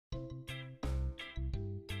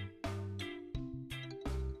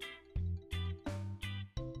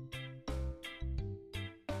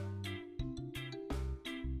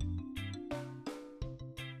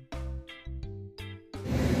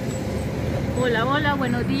Hola, hola,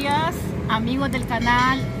 buenos días amigos del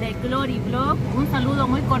canal de Glory Vlog. Un saludo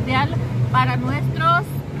muy cordial para nuestros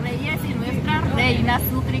reyes y nuestras reinas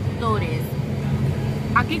suscriptores.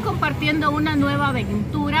 Aquí compartiendo una nueva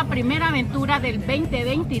aventura, primera aventura del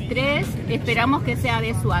 2023. Esperamos que sea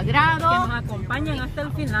de su agrado. Que nos acompañen hasta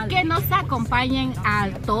el final. Que nos acompañen a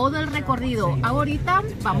todo el recorrido. Ahorita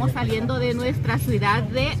vamos saliendo de nuestra ciudad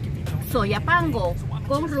de Soyapango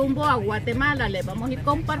con rumbo a Guatemala. Les vamos a ir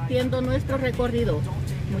compartiendo nuestro recorrido.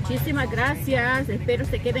 Muchísimas gracias. Espero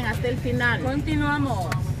se queden hasta el final. Continuamos.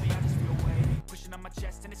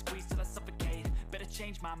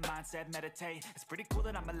 Change my mindset, meditate. It's pretty cool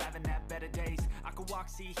that I'm alive and have better days. I could walk,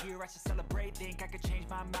 see, hear, I should celebrate. Think I could change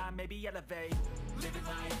my mind, maybe elevate. Living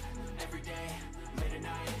life, every day, late at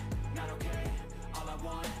night, not okay. All I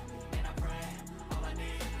want, and I pray, all I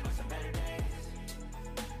need are some better days.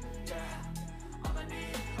 Yeah, all I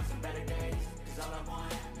need are some better days. Cause all I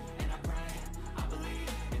want, and I pray, I believe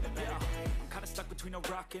in the better days. I'm kinda stuck between a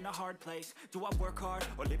rock and a hard place. Do I work hard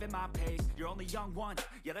or live at my pace? You're only young once,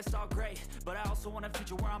 yeah that's all great, but I also want a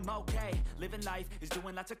future where I'm okay. Living life is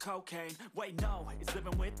doing lots of cocaine. Wait no, it's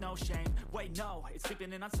living with no shame. Wait no, it's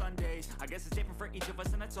sleeping in on Sundays. I guess it's different for each of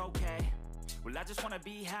us and that's okay. Well I just wanna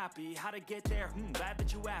be happy. How to get there? Glad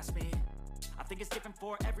that you asked me. I think it's different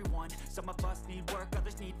for everyone. Some of us need work,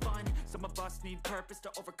 others need fun. Some of us need purpose to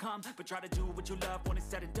overcome. But try to do what you love when it's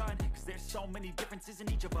said and done. Cause there's so many differences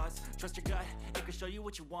in each of us. Trust your gut, it can show you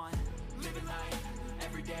what you want. Living life,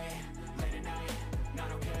 every day, late at night,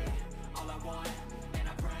 not okay. All I want, and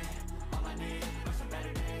I pray, all I need are some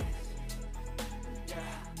better days.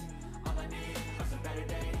 Yeah, all I need are some better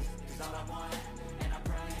days. Cause all I want, and I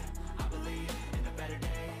pray, I believe in the better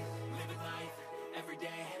days. Living life, every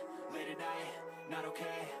day, late at night, not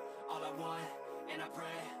okay. All I want, and I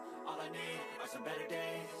pray, all I need are some better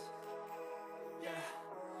days. Yeah,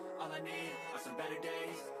 all I need are some better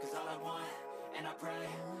days. Cause all I want, and I pray,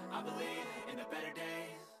 I believe in the better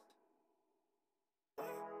days.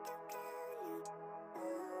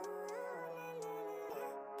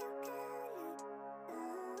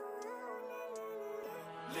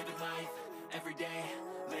 Living life, every day,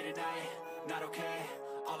 late at night, not okay.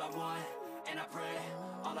 All I want, and I pray,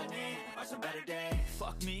 all I need are some better days.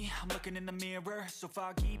 Fuck me, I'm looking in the mirror, so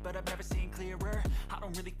foggy, but I've never seen clearer. I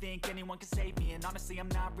don't really think anyone can save me, and honestly I'm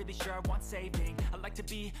not really sure I want saving. I like to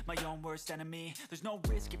be my own worst enemy. There's no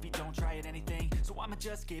risk if you don't try at anything, so I'ma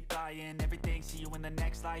just get buying everything. See you in the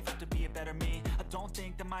next life, have to be a better me. I don't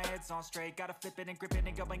think that my head's on straight. Gotta flip it and grip it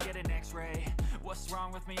and go and get an x-ray. What's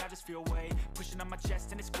wrong with me? I just feel weight pushing on my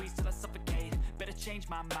chest and it squeezes till I suffocate. Better change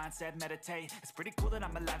my mindset, meditate. It's pretty cool that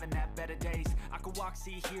I'm alive and have better days. I could walk,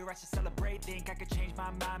 see, hear, I should celebrate. Think I could change my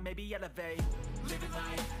mind, maybe elevate. Living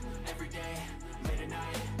life, every day, late at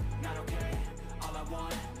night, not okay. All I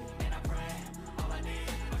want, and I pray, all I need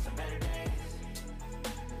are some better days.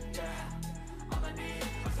 Yeah, all I need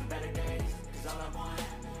are some better days. Cause all I want,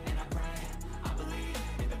 and I pray, I believe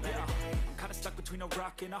in the better days. I'm kinda stuck between a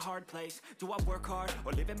rock and a hard place. Do I work hard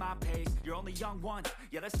or live at my pace? You're only young once,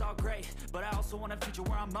 yeah that's all great, but I also want a future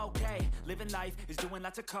where I'm okay. Living life is doing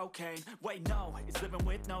lots of cocaine. Wait no, it's living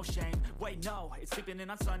with no shame. Wait no, it's sleeping in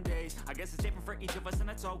on Sundays. I guess it's different for each of us and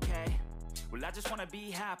that's okay. Well I just wanna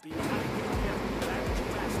be happy. How to get there? Glad that you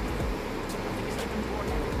asked me. I think it's different for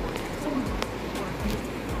everyone. Some of us need work,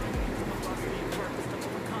 some of us need purpose to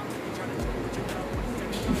overcome. Try to do what you love when it's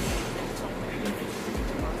said and done. There's so many differences in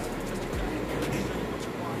each of us. Trust your gut, it can show you what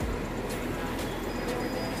you want.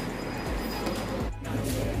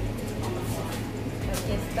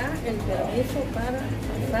 Aquí está el permiso para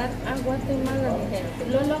pasar a Guatemala, mi gente.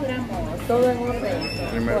 Lo logramos. Todo en orden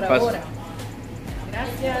Primer por paso. ahora.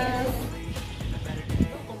 Gracias.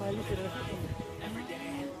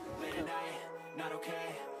 Not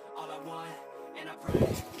okay, all I want, and I pray,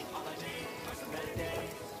 all I need are some better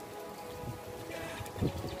days.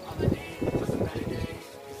 Yeah, all I need are some better days.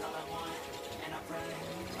 Cause all I want, and I pray,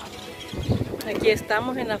 I believe. Aquí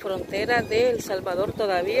estamos en la frontera de El Salvador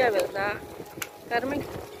todavía, ¿verdad, Carmen?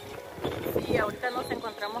 Sí, ahorita nos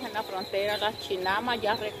encontramos en la frontera Las Chinamas.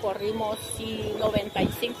 Ya recorrimos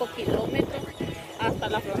 95 kilómetros hasta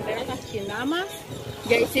la frontera Las Chinamas.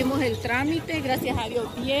 Ya hicimos el trámite, gracias a Dios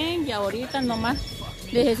bien, y ahorita nomás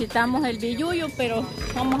necesitamos el billuyo, pero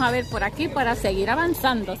vamos a ver por aquí para seguir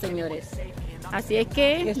avanzando, señores. Así es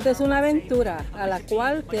que Esta es una aventura a la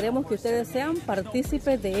cual queremos que ustedes sean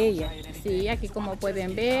partícipes de ella. sí, aquí como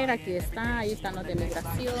pueden ver, aquí está, ahí están los de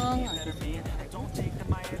migración,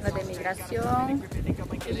 los de migración,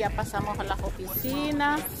 y ya pasamos a las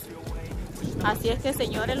oficinas. Así es que,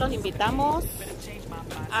 señores, los invitamos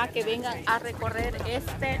a que vengan a recorrer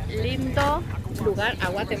este lindo lugar a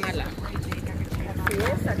Guatemala. Así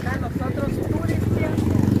es, acá nosotros turisteamos.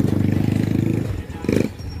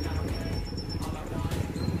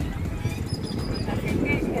 Así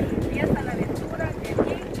que empieza la aventura de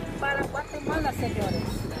aquí para Guatemala, señores.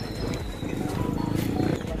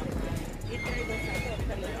 Y traigo sabor,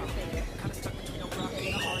 se lo enseño.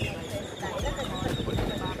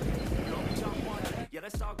 Yeah,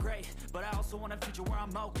 that's all great, but I also want a future where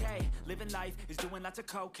I'm okay. Living life is doing lots of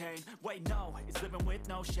cocaine. Wait, no, it's living with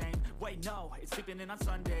no shame. Wait, no, it's sleeping in on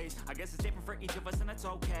Sundays. I guess it's different for each of us and that's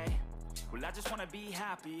okay. Well, I just wanna be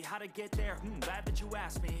happy. How to get there? Glad that you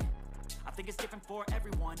asked me. I think it's different for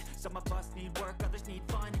everyone. Some of us need work, others need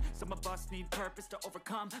fun. Some of us need purpose to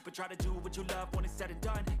overcome. But try to do what you love when it's said and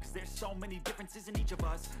done. Cause there's so many differences in each of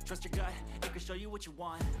us. Trust your gut, it can show you what you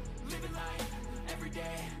want. Living life, every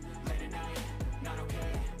day, late at night, not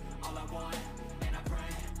okay. All I want, and I pray,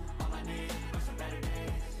 all I need are some better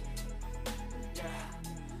days.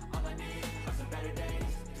 Yeah, all I need are some better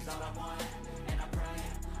days. Cause all I want, and I pray,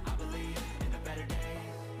 I believe in the better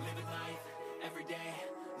days. Living life, every day,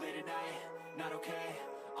 late at night, not okay.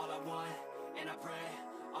 All I want, and I pray,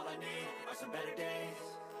 all I need are some better days.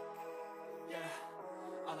 Yeah,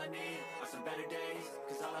 all I need are some better days.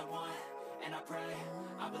 Cause all I want, and I pray,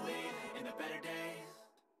 I believe in the better days.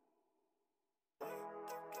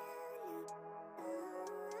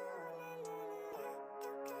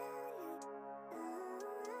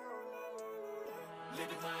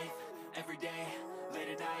 Living life, every day, late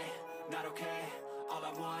at night, not okay. All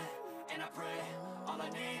I want, and I pray, all I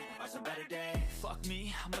need are some better days. Fuck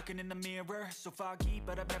me, I'm looking in the mirror, so foggy,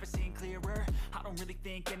 but I've never seen clearer. I don't really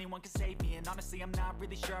think anyone can save me, and honestly I'm not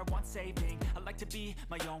really sure I want saving. I like to be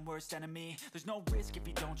my own worst enemy. There's no risk if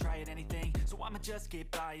you don't try at anything, so I'ma just get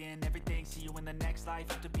buying everything. See you in the next life,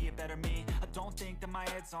 have to be a better me. I don't think that my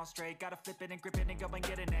head's on straight, gotta flip it and grip it and go and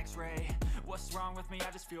get an x-ray. What's wrong with me?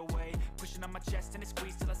 I just feel weight pushing on my chest and it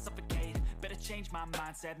squeezes till I suffocate. Better change my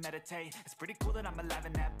mindset, meditate. It's pretty cool that I'm alive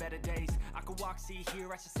and have better days. I could walk, see,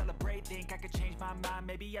 hear, I should celebrate. Think I could change my mind,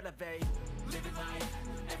 maybe elevate. Living life,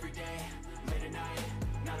 every day, late at night,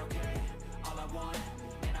 not okay. All I want,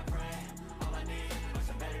 and I pray, all I need are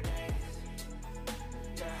some better days.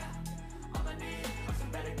 Yeah, all I need are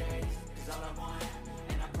some better days. Cause all I want,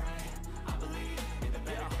 and I pray, I believe in the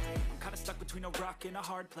better days. I'm kinda stuck between a rock and a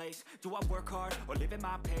hard place. Do I work hard or live at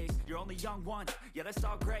my pace? You're only young once, yeah that's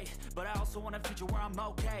all great, but I also want a future where I'm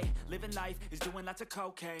okay. Living life is doing lots of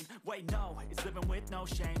cocaine. Wait no, it's living with no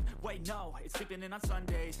shame. Wait no, it's sleeping in on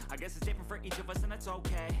Sundays. I guess it's different for each of us and that's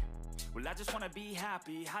okay. Well I just wanna be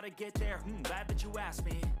happy. How to get there? Glad that you asked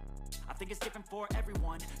me. I think it's different for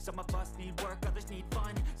everyone. Some of us need work, others need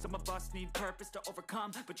fun. Some of us need purpose to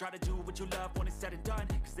overcome. But try to do what you love when it's said and done.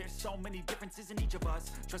 Cause there's so many differences in each of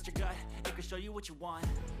us. Trust your gut, it can show you what you want.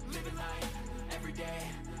 Living life, every day,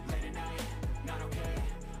 late at night, not okay.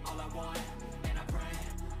 All I want, and I pray,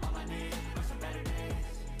 all I need are some better days.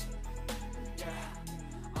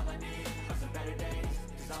 Yeah, all I need are some better days.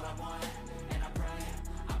 Cause all I want, and I pray,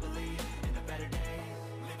 I believe in the better days.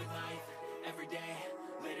 Living life, every day,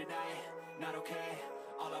 late at night, not okay.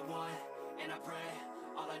 All I want, and I pray,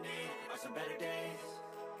 all I need are some better days.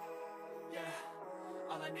 Yeah,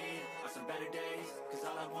 all I need are some better days. Cause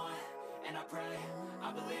all I want, and I pray,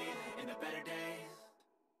 I believe in the better days.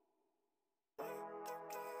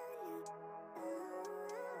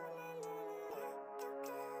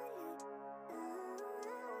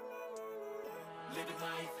 Living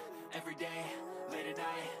life, every day, late at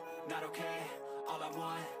night, not okay. All I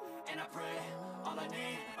want, and I pray, all I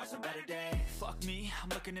need are some better days. Fuck me, I'm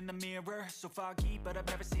looking in the mirror, so foggy, but I've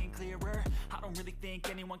never seen clearer. I don't really think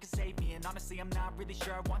anyone can save me, and honestly I'm not really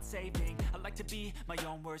sure I want saving. I like to be my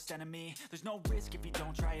own worst enemy. There's no risk if you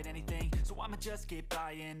don't try at anything, so I'ma just get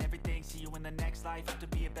buying everything. See you in the next life, have to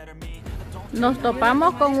be a better me. Nos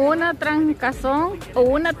topamos con una trancazón o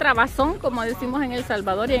una trabazón, como decimos en El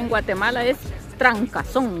Salvador, y en Guatemala es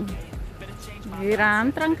trancazón.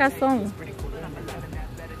 Gran trancazón.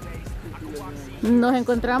 Nos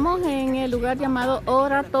encontramos en el lugar llamado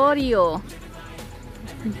Oratorio.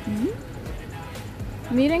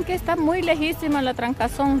 Miren que está muy lejísima la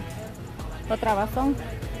trancazón o trabazón.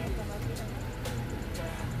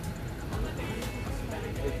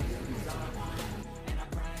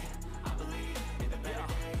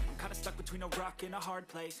 Between a rock and a hard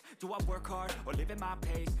place. Do I work hard or live at my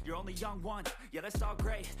pace? You're only young once, yeah that's all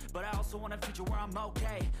great, but I also want a future where I'm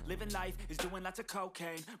okay. Living life is doing lots of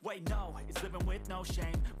cocaine. Wait no, it's living with no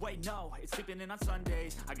shame. Wait no, it's sleeping in on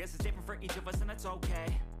Sundays. I guess it's different for each of us and that's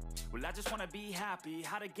okay. Well I just wanna be happy.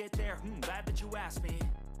 How to get there? Glad that you asked me.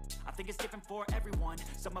 I think it's different for everyone.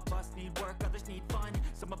 Some of us need work, others need fun.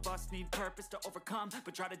 Some of us need purpose to overcome.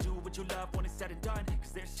 But try to do what you love when it's said and done.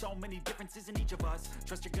 Cause there's so many differences in each of us.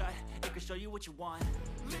 Trust your gut, it can show you what you want.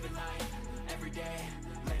 Living life, everyday,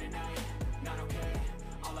 late at night, not okay.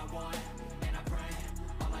 All I want, and I pray,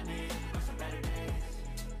 all I need are some better days.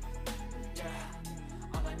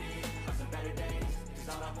 Yeah, all I need are some better days.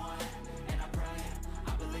 Cause all I want, and I pray,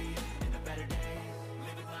 I believe in the better days.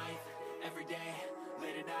 Living life, everyday,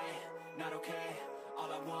 late at night, not okay.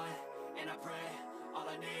 All I want, and I pray, all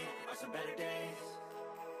I need are some better days.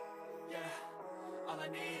 Yeah, all I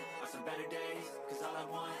need are some better days. Cause all I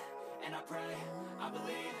want, and I pray, I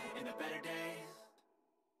believe in the better days.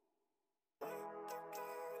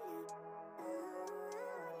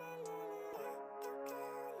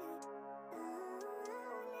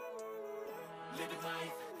 Living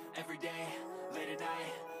life, everyday, late at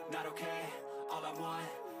night, not okay. All I want,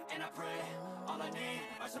 and I pray, all I need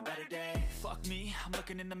are some better days. Fuck me, I'm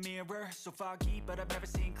looking in the mirror, so foggy, but I've never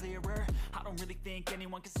seen clearer. I don't really think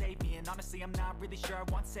anyone can save me, and honestly I'm not really sure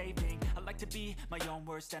I want saving. I like to be my own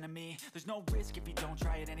worst enemy. There's no risk if you don't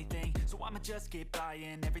try at anything, so I'ma just keep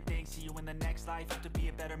buying everything. See you in the next life, have to be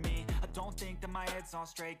a better me. I don't think that my head's on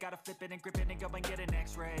straight, gotta flip it and grip it and go and get an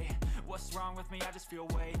x-ray. What's wrong with me? I just feel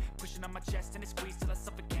weight pushing on my chest and it squeezes till I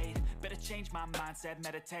suffocate. Better change my mindset,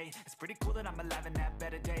 meditate. It's pretty cool that I'm alive and have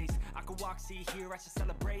better days. I could walk, see, hear, I should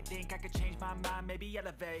celebrate. Think I could change my mind, maybe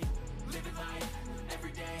elevate. Living life,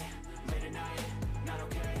 everyday, late at night, not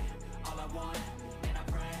okay. All I want, and I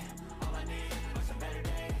pray, all I need are some better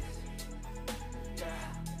days.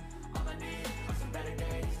 Yeah, all I need are some better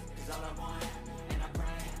days. Cause all I want, and I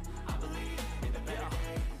pray, I believe in the better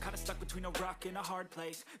days. I'm kinda stuck between a rock and a hard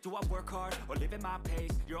place. Do I work hard or live at my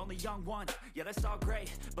pace? You're only young once, yeah that's all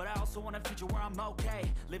great, but I also want a future where I'm okay.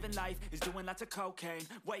 Living life is doing lots of cocaine.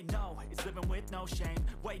 Wait no, it's living with no shame.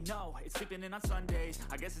 Wait no, it's sleeping in on Sundays.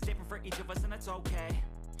 I guess it's different for each of us and that's okay.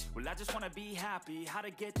 Well I just wanna be happy, how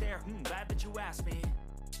to get there? Glad that you asked me.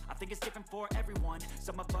 I think it's different for everyone.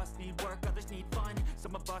 Some of us need work, others need fun.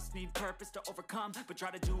 Some of us need purpose to overcome. But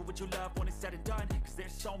try to do what you love when it's said and done. Cause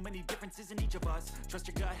there's so many differences in each of us. Trust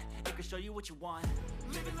your gut, it can show you what you want.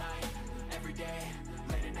 Living life, everyday,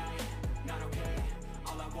 late at night, not okay.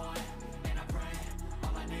 All I want, and I pray,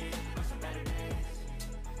 all I need are some better days.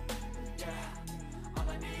 Yeah, all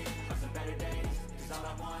I need are some better days. Cause all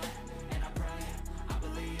I want, and I pray, I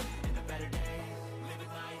believe in the better days. Living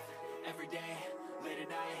life, everyday, late at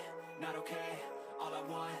night, not okay. All I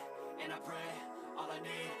want, and I pray, all I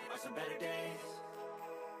need are some better days.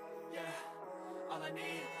 Yeah, all I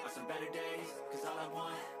need are some better days. Cause all I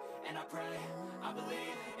want, and I pray, I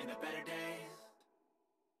believe in the better days.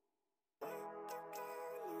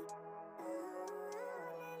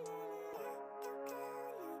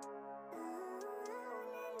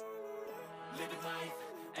 Living life,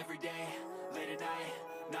 everyday, late at night,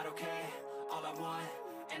 not okay. All I want,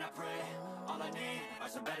 and I pray, all I need are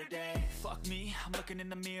some better days. Fuck me, I'm looking in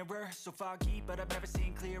the mirror, so foggy, but I've never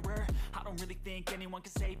seen clearer. I don't really think anyone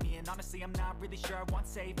can save me, and honestly I'm not really sure I want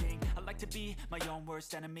saving. I like to be my own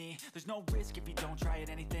worst enemy. There's no risk if you don't try at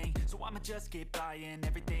anything, so I'ma just keep buying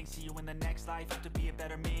everything. See you in the next life, have to be a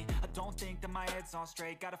better me. I don't think that my head's on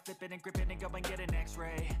straight, gotta flip it and grip it and go and get an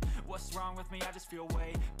x-ray. What's wrong with me? I just feel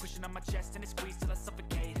weight pushing on my chest and it squeezes till I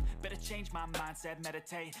suffocate. Better change my mindset,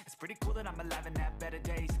 meditate. It's pretty cool that I'm alive and have better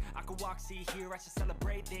days. I could walk, see, hear, I should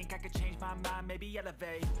celebrate. Think I could change my mind, maybe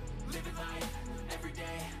elevate. Living life, everyday,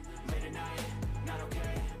 late at night, not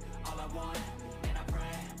okay. All I want, and I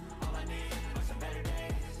pray, all I need are some better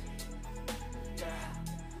days.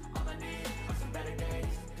 Yeah, all I need are some better days.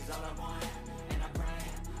 Cause all I want, and I pray,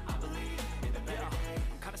 I believe in the better days.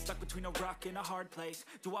 I'm kinda stuck between a rock and a hard place.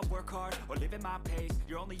 Do I work hard or live at my pace?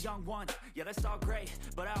 You're only young once, yeah that's all great,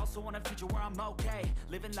 but I also want a future where I'm okay.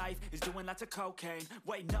 Living life is doing lots of cocaine.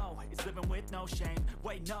 Wait no, it's living with no shame.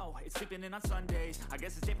 Wait no, it's sleeping in on Sundays. I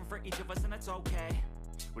guess it's different for each of us and that's okay.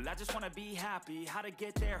 Well I just wanna be happy, how to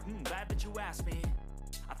get there? Glad that you asked me.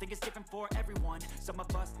 I think it's different for everyone. Some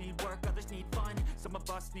of us need work, others need fun. Some of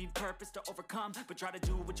us need purpose to overcome. But try to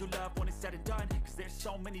do what you love when it's said and done. Cause there's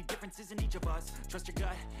so many differences in each of us. Trust your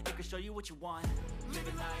gut, it can show you what you want.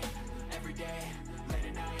 Living life, everyday, late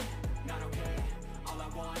at night, not okay. All I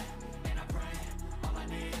want, and I pray, all I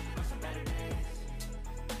need are some better days.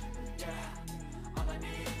 Yeah, all I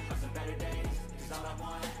need are some better days. Cause all I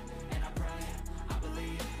want, and I pray, I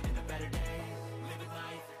believe in the better days. Living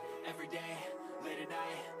life, everyday, late at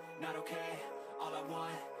night, not okay. All I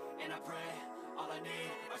want, and I pray, all I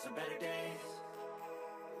need are some better days.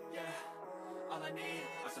 Yeah, all I need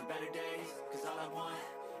are some better days. Cause all I want,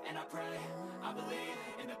 and I pray, I believe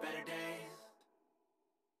in the better days.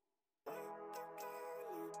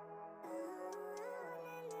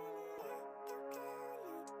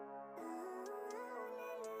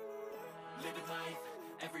 living life,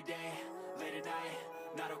 every day, late at night,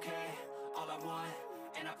 not okay, all I want,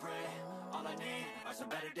 and I pray, all I need are some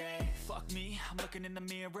better days. Fuck me, I'm looking in the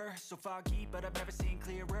mirror, so foggy, but I've never seen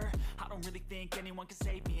clearer. I don't really think anyone can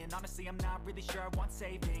save me, and honestly I'm not really sure I want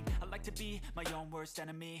saving. I like to be my own worst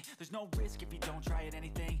enemy. There's no risk if you don't try at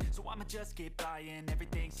anything, so I'ma just keep buying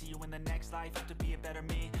everything. See you in the next life, have to be a better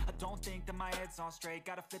me. I don't think that my head's on straight,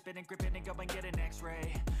 gotta flip it and grip it and go and get an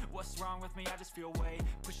x-ray. What's wrong with me? I just feel weight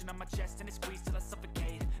pushing on my chest and it squeezes till I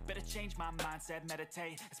suffocate. Better change my mindset,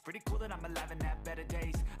 meditate. It's pretty cool that I'm alive and have better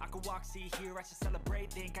days. I could walk, see, hear, I should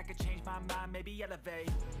celebrate. Think I could change my mind, maybe elevate.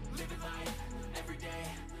 Living life, every day,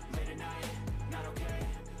 late at night, not okay.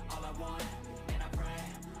 All I want, and I pray,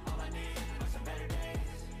 all I need are some better days.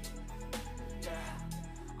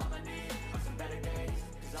 Yeah, all I need are some better days.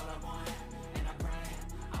 Cause all I want, and I pray,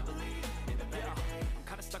 I believe in the better days. I'm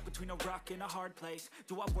kinda stuck between a rock and a hard place.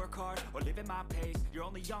 Do I work hard or live at my pace? You're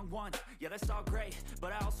only young once, yeah that's all great,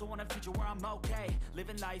 but I also want a future where I'm okay.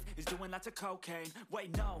 Living life is doing lots of cocaine.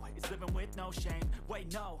 Wait no, it's living with no shame.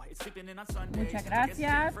 Wait no, it's sleeping in on Sundays. Muchas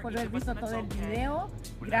gracias por haber visto todo el video.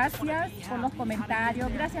 Gracias por los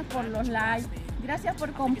comentarios, gracias por los likes, gracias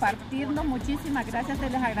por compartirnos. Muchísimas gracias, se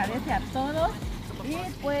les agradece a todos. Y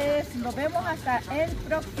pues nos vemos hasta el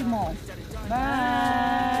próximo.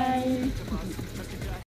 Bye.